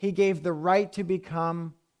him, he gave the right to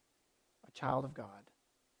become a child of God."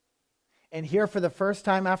 And here for the first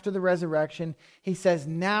time after the resurrection, he says,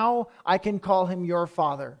 "Now I can call him your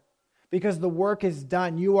Father, because the work is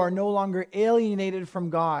done. You are no longer alienated from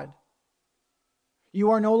God. You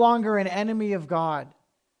are no longer an enemy of God.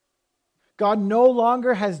 God no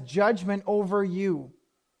longer has judgment over you.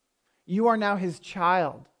 You are now his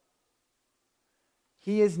child.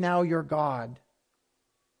 He is now your God."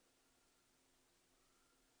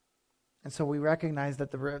 And so we recognize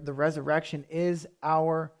that the resurrection is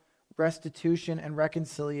our restitution and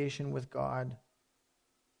reconciliation with God.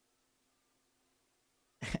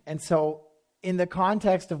 And so in the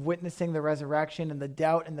context of witnessing the resurrection and the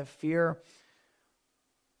doubt and the fear,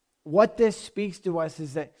 what this speaks to us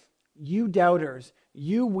is that you doubters,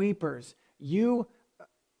 you weepers, you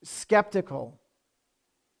skeptical,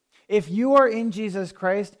 if you are in Jesus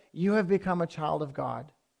Christ, you have become a child of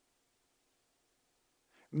God.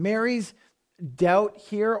 Mary's doubt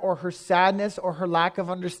here, or her sadness, or her lack of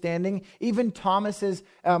understanding, even Thomas's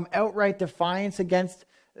outright defiance against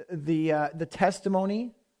the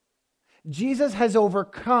testimony, Jesus has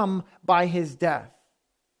overcome by his death.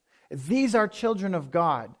 These are children of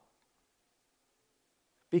God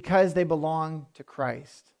because they belong to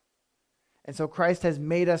Christ. And so Christ has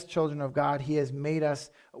made us children of God. He has made us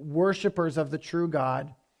worshipers of the true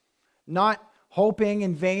God, not hoping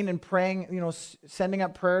in vain and praying, sending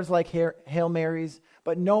up prayers like Hail Marys,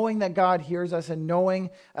 but knowing that God hears us and knowing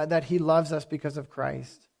that he loves us because of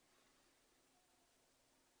Christ.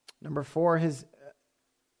 Number 4,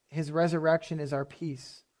 his resurrection is our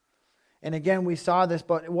peace. And again, we saw this,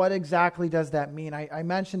 but what exactly does that mean? I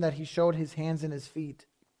mentioned that he showed his hands and his feet.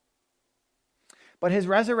 But his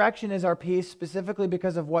resurrection is our peace specifically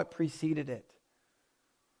because of what preceded it.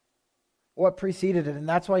 What preceded it. And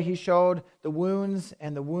that's why he showed the wounds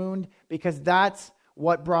and the wound, because that's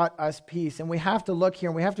what brought us peace. And we have to look here,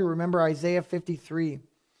 and we have to remember Isaiah 53.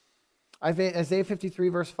 Isaiah 53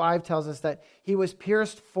 verse 5 tells us that he was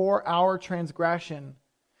pierced for our transgression.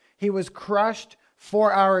 He was crushed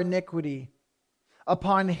for our iniquity.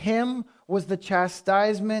 Upon him was the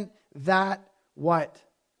chastisement that what?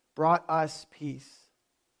 Brought us peace.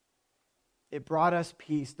 It brought us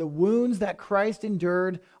peace. The wounds that Christ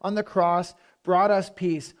endured on the cross brought us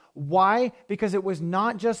peace. Why? Because it was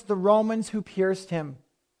not just the Romans who pierced him.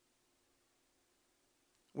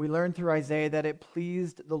 we learn through Isaiah that it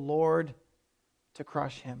pleased the Lord to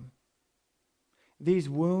crush him. These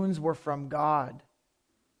wounds were from God.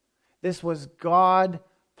 This was God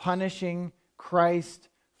punishing Christ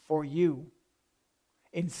for you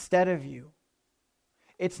instead of you.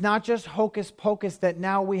 It's not just hocus pocus that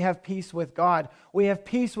now we have peace with God. We have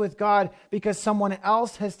peace with God because someone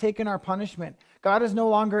else has taken our punishment. God is no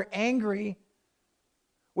longer angry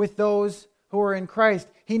with those who are in Christ.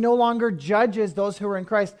 He no longer judges those who are in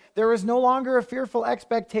Christ. There is no longer a fearful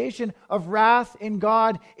expectation of wrath in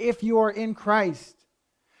God if you are in Christ.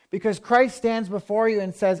 Because Christ stands before you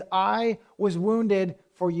and says, I was wounded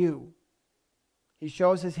for you. He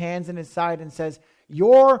shows his hands and his side and says,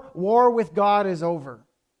 your war with God is over.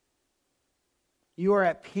 You are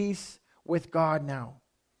at peace with God now.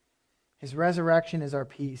 His resurrection is our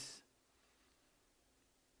peace.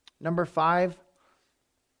 Number 5,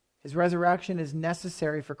 his resurrection is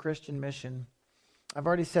necessary for Christian mission. I've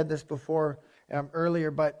already said this before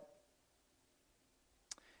earlier, but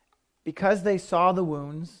because they saw the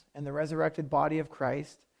wounds and the resurrected body of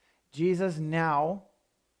Christ, Jesus now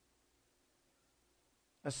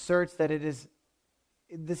asserts that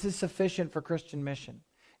this is sufficient for Christian mission.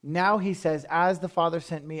 Now he says, as the Father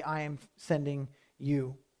sent me, I am sending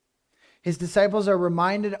you. His disciples are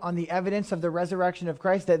reminded on the evidence of the resurrection of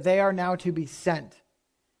Christ that they are now to be sent.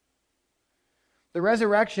 The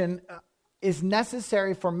resurrection is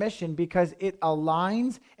necessary for mission because it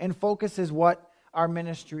aligns and focuses what our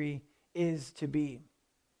ministry is to be.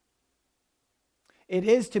 It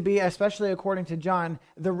is to be, especially according to John,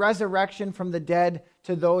 the resurrection from the dead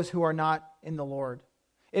to those who are not in the Lord.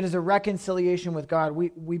 It is a reconciliation with God.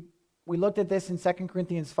 We looked at this in 2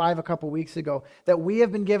 Corinthians 5 a couple weeks ago, that we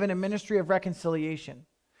have been given a ministry of reconciliation.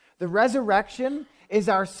 The resurrection is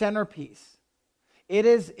our centerpiece. It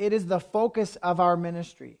is the focus of our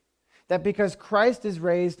ministry. That because Christ is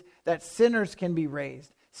raised, that sinners can be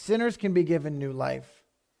raised. Sinners can be given new life.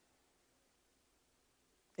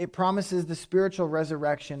 It promises the spiritual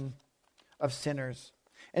resurrection of sinners.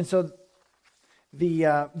 And so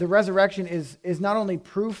the resurrection is not only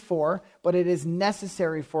proof for, but it is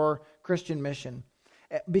necessary for Christian mission.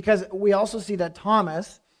 Because we also see that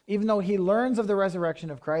Thomas, even though he learns of the resurrection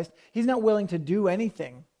of Christ, he's not willing to do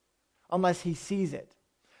anything unless he sees it.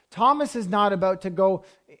 Thomas is not about to go,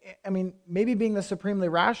 maybe being the supremely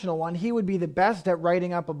rational one, he would be the best at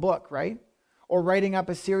writing up a book, right? Or writing up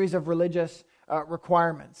a series of religious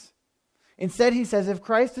requirements. Instead, he says, if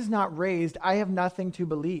Christ is not raised, I have nothing to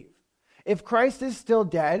believe. If Christ is still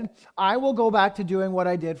dead, I will go back to doing what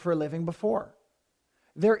I did for a living before.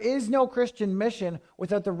 There is no Christian mission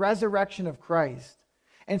without the resurrection of Christ.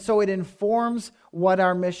 And so it informs what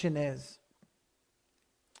our mission is.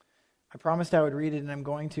 I promised I would read it, and I'm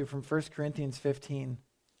going to, from 1 Corinthians 15.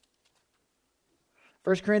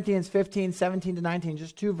 1 Corinthians 15, 17 to 19,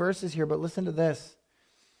 just 2 verses here, but listen to this.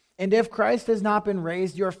 And if Christ has not been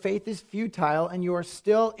raised, your faith is futile, and you are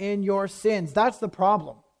still in your sins. That's the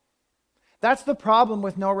problem. That's the problem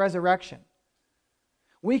with no resurrection.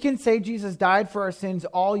 We can say Jesus died for our sins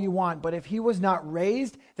all you want, but if he was not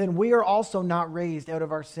raised, then we are also not raised out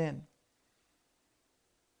of our sin.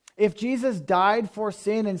 If Jesus died for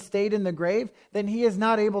sin and stayed in the grave, then he is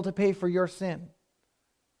not able to pay for your sin.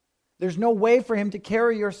 There's no way for him to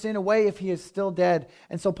carry your sin away if he is still dead.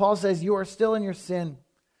 And so Paul says, you are still in your sin.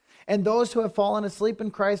 And those who have fallen asleep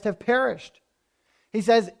in Christ have perished. He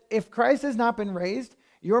says, if Christ has not been raised,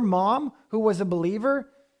 your mom, who was a believer,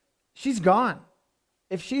 she's gone.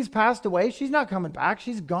 If she's passed away, she's not coming back.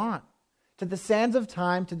 She's gone to the sands of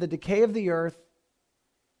time, to the decay of the earth.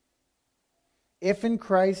 If in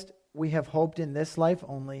Christ we have hoped in this life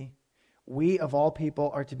only, we of all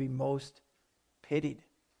people are to be most pitied.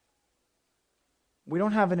 We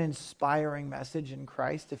don't have an inspiring message in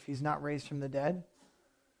Christ if he's not raised from the dead.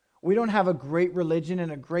 We don't have a great religion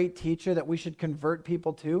and a great teacher that we should convert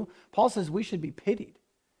people to. Paul says we should be pitied.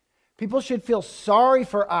 People should feel sorry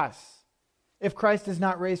for us if Christ is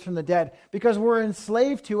not raised from the dead, because we're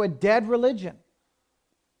enslaved to a dead religion.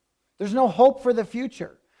 There's no hope for the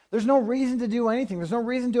future. There's no reason to do anything. There's no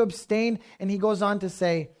reason to abstain. And he goes on to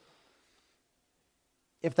say,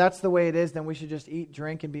 if that's the way it is, then we should just eat,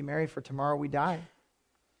 drink, and be merry, for tomorrow we die.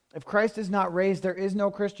 If Christ is not raised, there is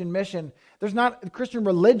no Christian mission. There's not Christian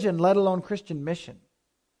religion, let alone Christian mission.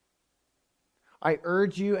 I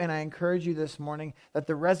urge you and I encourage you this morning that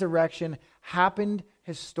the resurrection happened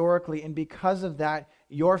historically, and because of that,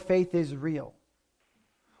 your faith is real.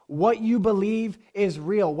 What you believe is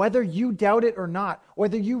real, whether you doubt it or not,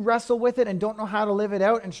 whether you wrestle with it and don't know how to live it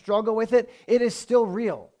out and struggle with it, it is still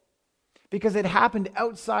real because it happened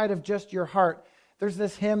outside of just your heart. There's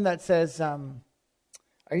this hymn that says,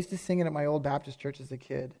 I I used to sing it at my old Baptist church as a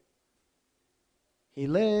kid. He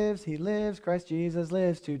lives, Christ Jesus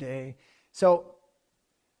lives today. So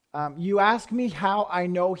you ask me how I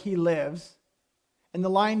know he lives, and the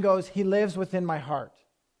line goes, he lives within my heart.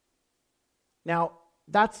 Now,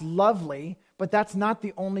 that's lovely, but that's not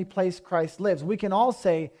the only place Christ lives. We can all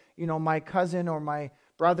say, my cousin or my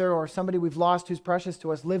brother or somebody we've lost who's precious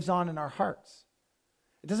to us lives on in our hearts.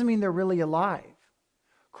 It doesn't mean they're really alive.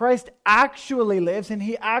 Christ actually lives, and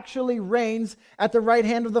he actually reigns at the right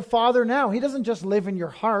hand of the Father now. He doesn't just live in your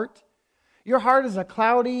heart. Your heart is a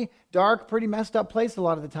cloudy, dark, pretty messed up place a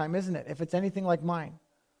lot of the time, isn't it? If it's anything like mine.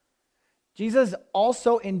 Jesus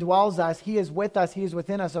also indwells us. He is with us. He is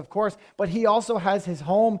within us, of course. But he also has his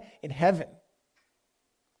home in heaven,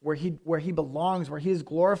 where he belongs, where he is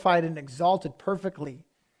glorified and exalted perfectly.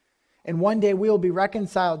 And one day we will be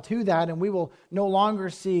reconciled to that, and we will no longer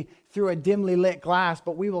see through a dimly lit glass,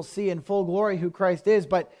 but we will see in full glory who Christ is.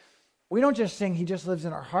 But we don't just sing, he just lives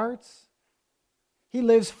in our hearts. He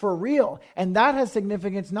lives for real. And that has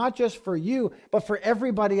significance not just for you, but for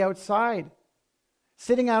everybody outside.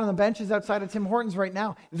 Sitting out on the benches outside of Tim Hortons right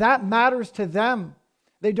now. That matters to them.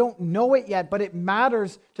 They don't know it yet, but it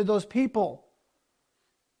matters to those people.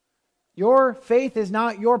 Your faith is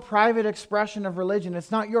not your private expression of religion.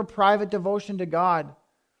 It's not your private devotion to God.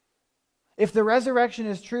 If the resurrection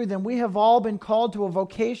is true, then we have all been called to a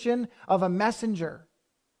vocation of a messenger,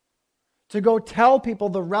 to go tell people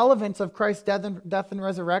the relevance of Christ's death and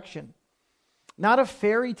resurrection. Not a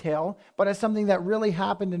fairy tale, but as something that really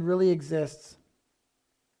happened and really exists.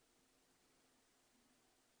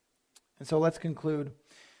 And so let's conclude.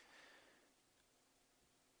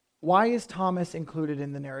 Why is Thomas included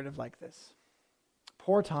in the narrative like this?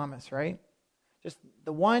 Poor Thomas, right? Just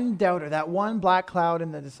the one doubter, that one black cloud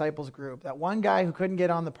in the disciples group, that one guy who couldn't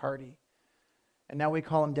get on the party. And now we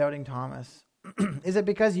call him Doubting Thomas. Is it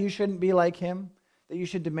because you shouldn't be like him? That you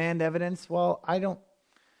should demand evidence? Well,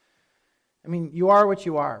 you are what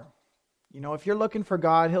you are. If you're looking for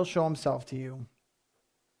God, he'll show himself to you.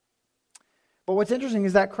 But what's interesting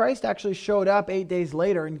is that Christ actually showed up 8 days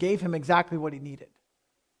later and gave him exactly what he needed.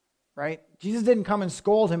 Right? Jesus didn't come and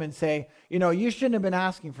scold him and say, you shouldn't have been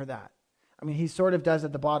asking for that. He sort of does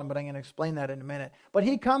at the bottom, but I'm going to explain that in a minute. But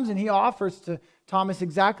he comes and he offers to Thomas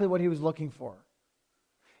exactly what he was looking for.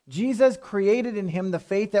 Jesus created in him the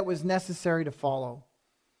faith that was necessary to follow.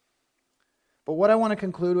 But what I want to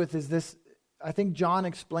conclude with is this. I think John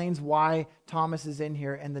explains why Thomas is in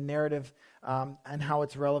here and the narrative and how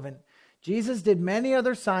it's relevant. Jesus did many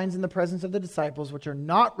other signs in the presence of the disciples, which are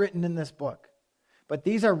not written in this book. But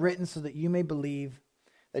these are written so that you may believe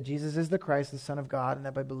that Jesus is the Christ, the Son of God, and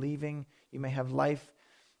that by believing you may have life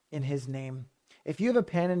in his name. If you have a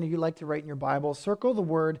pen and you'd like to write in your Bible, circle the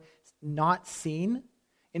word not seen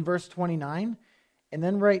in verse 29, and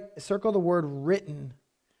then circle the word written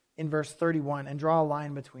in verse 31 and draw a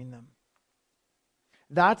line between them.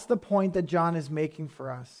 That's the point that John is making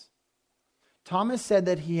for us. Thomas said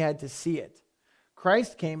that he had to see it.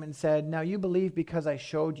 Christ came and said, now you believe because I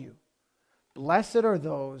showed you. Blessed are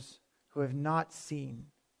those who have not seen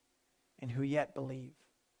and who yet believe.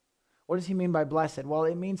 What does he mean by blessed? Well,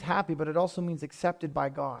 it means happy, but it also means accepted by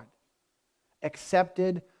God.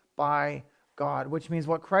 Accepted by God, which means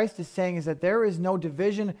what Christ is saying is that there is no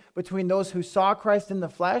division between those who saw Christ in the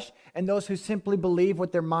flesh and those who simply believe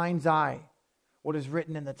with their mind's eye what is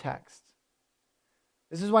written in the text.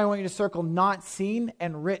 This is why I want you to circle not seen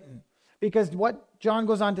and written. Because what John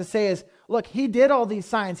goes on to say is, look, he did all these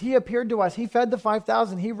signs. He appeared to us. He fed the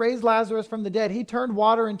 5,000. He raised Lazarus from the dead. He turned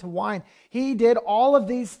water into wine. He did all of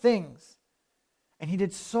these things. And he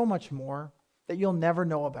did so much more that you'll never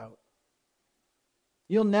know about.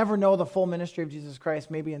 You'll never know the full ministry of Jesus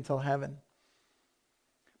Christ, maybe until heaven.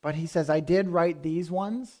 But he says, I did write these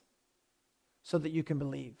ones so that you can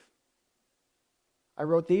believe. I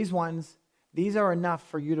wrote these ones. These are enough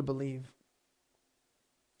for you to believe.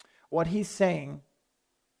 What he's saying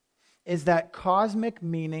is that cosmic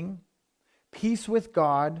meaning, peace with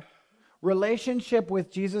God, relationship with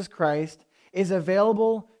Jesus Christ is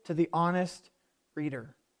available to the honest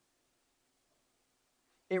reader.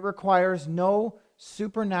 It requires no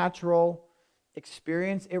supernatural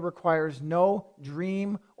experience. It requires no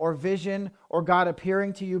dream or vision or God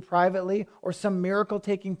appearing to you privately or some miracle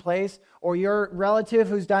taking place or your relative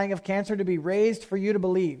who's dying of cancer to be raised for you to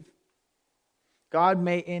believe. God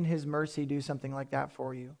may in his mercy do something like that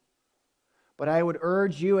for you. But I would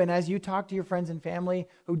urge you, and as you talk to your friends and family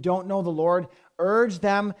who don't know the Lord, urge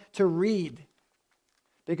them to read.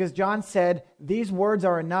 Because John said these words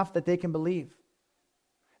are enough that they can believe.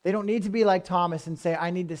 They don't need to be like Thomas and say, I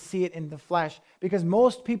need to see it in the flesh. Because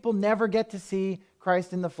most people never get to see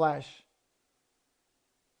Christ in the flesh.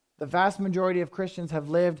 The vast majority of Christians have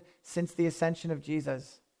lived since the ascension of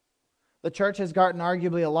Jesus. The church has gotten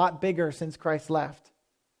arguably a lot bigger since Christ left.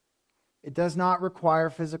 It does not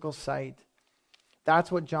require physical sight.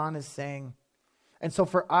 That's what John is saying. And so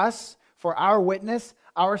for us, for our witness,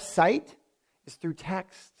 our sight is through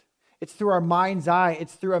text. It's through our mind's eye.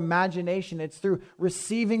 It's through imagination. It's through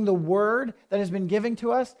receiving the word that has been given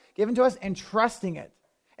to us, and trusting it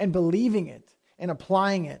and believing it and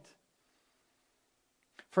applying it.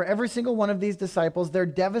 For every single one of these disciples, their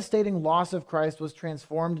devastating loss of Christ was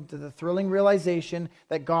transformed into the thrilling realization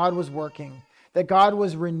that God was working, that God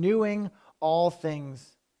was renewing all things.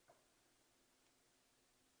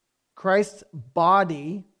 Christ's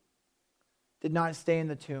body did not stay in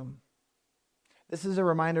the tomb. This is a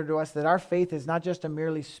reminder to us that our faith is not just a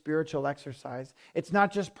merely spiritual exercise. It's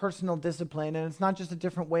not just personal discipline, and it's not just a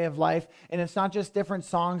different way of life, and it's not just different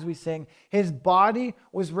songs we sing. His body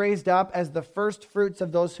was raised up as the first fruits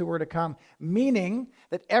of those who were to come, meaning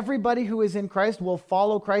that everybody who is in Christ will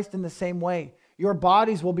follow Christ in the same way. Your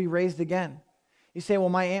bodies will be raised again. You say, well,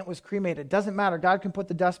 my aunt was cremated. It doesn't matter. God can put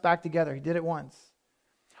the dust back together. He did it once.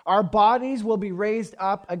 Our bodies will be raised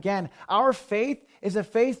up again. Our faith is a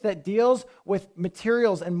faith that deals with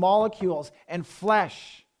materials and molecules and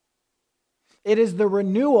flesh. It is the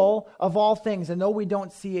renewal of all things. And though we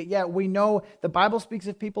don't see it yet, we know the Bible speaks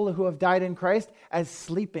of people who have died in Christ as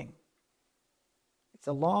sleeping. It's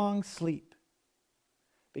a long sleep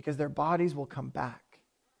because their bodies will come back.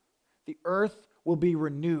 The earth will be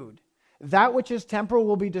renewed. That which is temporal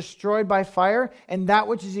will be destroyed by fire, and that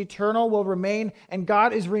which is eternal will remain, and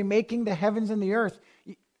God is remaking the heavens and the earth.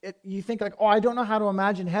 You think like, oh, I don't know how to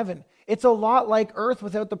imagine heaven. It's a lot like earth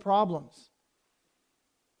without the problems.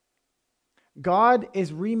 God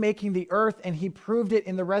is remaking the earth, and he proved it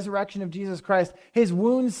in the resurrection of Jesus Christ. His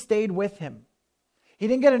wounds stayed with him. He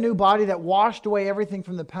didn't get a new body that washed away everything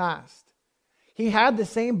from the past. He had the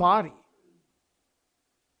same body.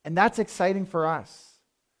 And that's exciting for us,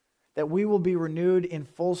 that we will be renewed in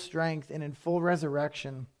full strength and in full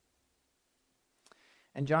resurrection.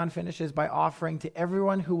 And John finishes by offering to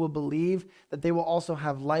everyone who will believe that they will also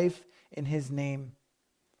have life in his name.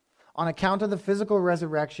 On account of the physical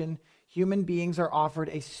resurrection, human beings are offered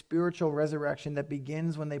a spiritual resurrection that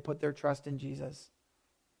begins when they put their trust in Jesus.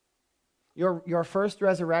 Your first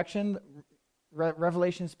resurrection,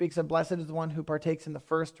 Revelation speaks of blessed is the one who partakes in the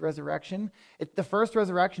first resurrection. The first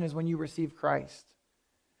resurrection is when you receive Christ.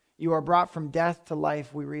 You are brought from death to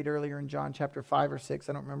life, we read earlier in John chapter 5 or 6,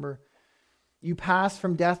 I don't remember. You pass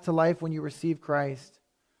from death to life when you receive Christ.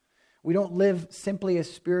 We don't live simply as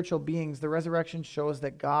spiritual beings. The resurrection shows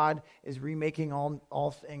that God is remaking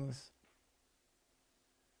all things.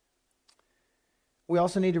 We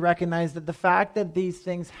also need to recognize that the fact that these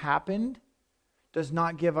things happened does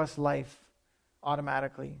not give us life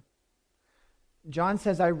automatically. John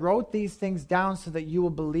says, I wrote these things down so that you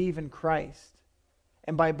will believe in Christ.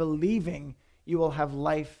 And by believing, you will have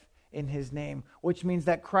life in his name, which means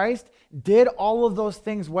that Christ did all of those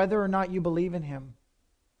things whether or not you believe in him.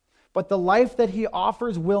 But the life that he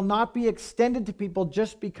offers will not be extended to people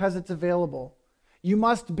just because it's available. You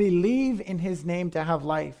must believe in his name to have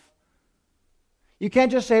life. You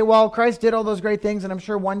can't just say, well, Christ did all those great things, and I'm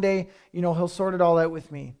sure one day, he'll sort it all out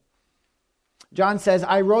with me. John says,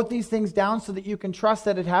 I wrote these things down so that you can trust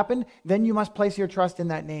that it happened. Then you must place your trust in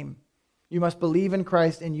that name. You must believe in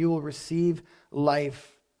Christ and you will receive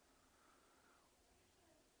life.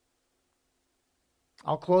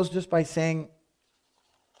 I'll close just by saying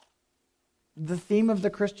the theme of the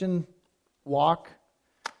Christian walk,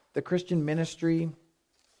 the Christian ministry,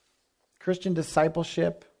 Christian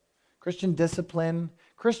discipleship, Christian discipline,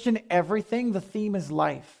 Christian everything, the theme is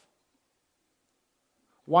life.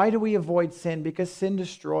 Why do we avoid sin? Because sin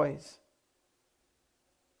destroys.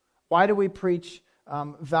 Why do we preach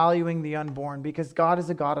valuing the unborn? Because God is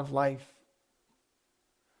a God of life.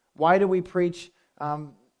 Why do we preach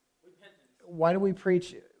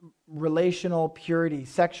relational purity,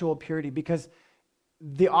 sexual purity? Because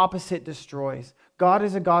the opposite destroys. God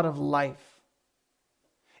is a God of life.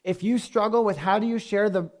 If you struggle with how do you share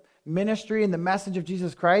the ministry and the message of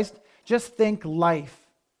Jesus Christ, just think life.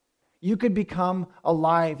 You could become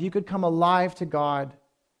alive. You could come alive to God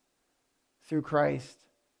through Christ.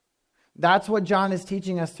 That's what John is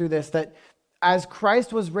teaching us through this, that as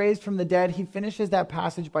Christ was raised from the dead, he finishes that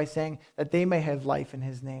passage by saying that they may have life in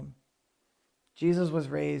his name. Jesus was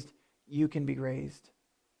raised, you can be raised.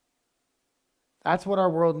 That's what our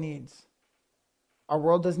world needs. Our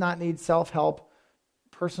world does not need self-help,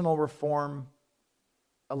 personal reform,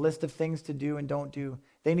 a list of things to do and don't do.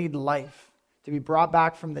 They need life, to be brought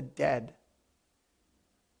back from the dead.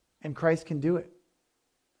 And Christ can do it.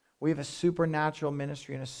 We have a supernatural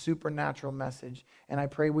ministry and a supernatural message. And I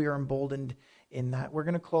pray we are emboldened in that. We're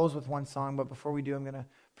going to close with one song, but before we do, I'm going to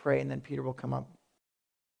pray, and then Peter will come up.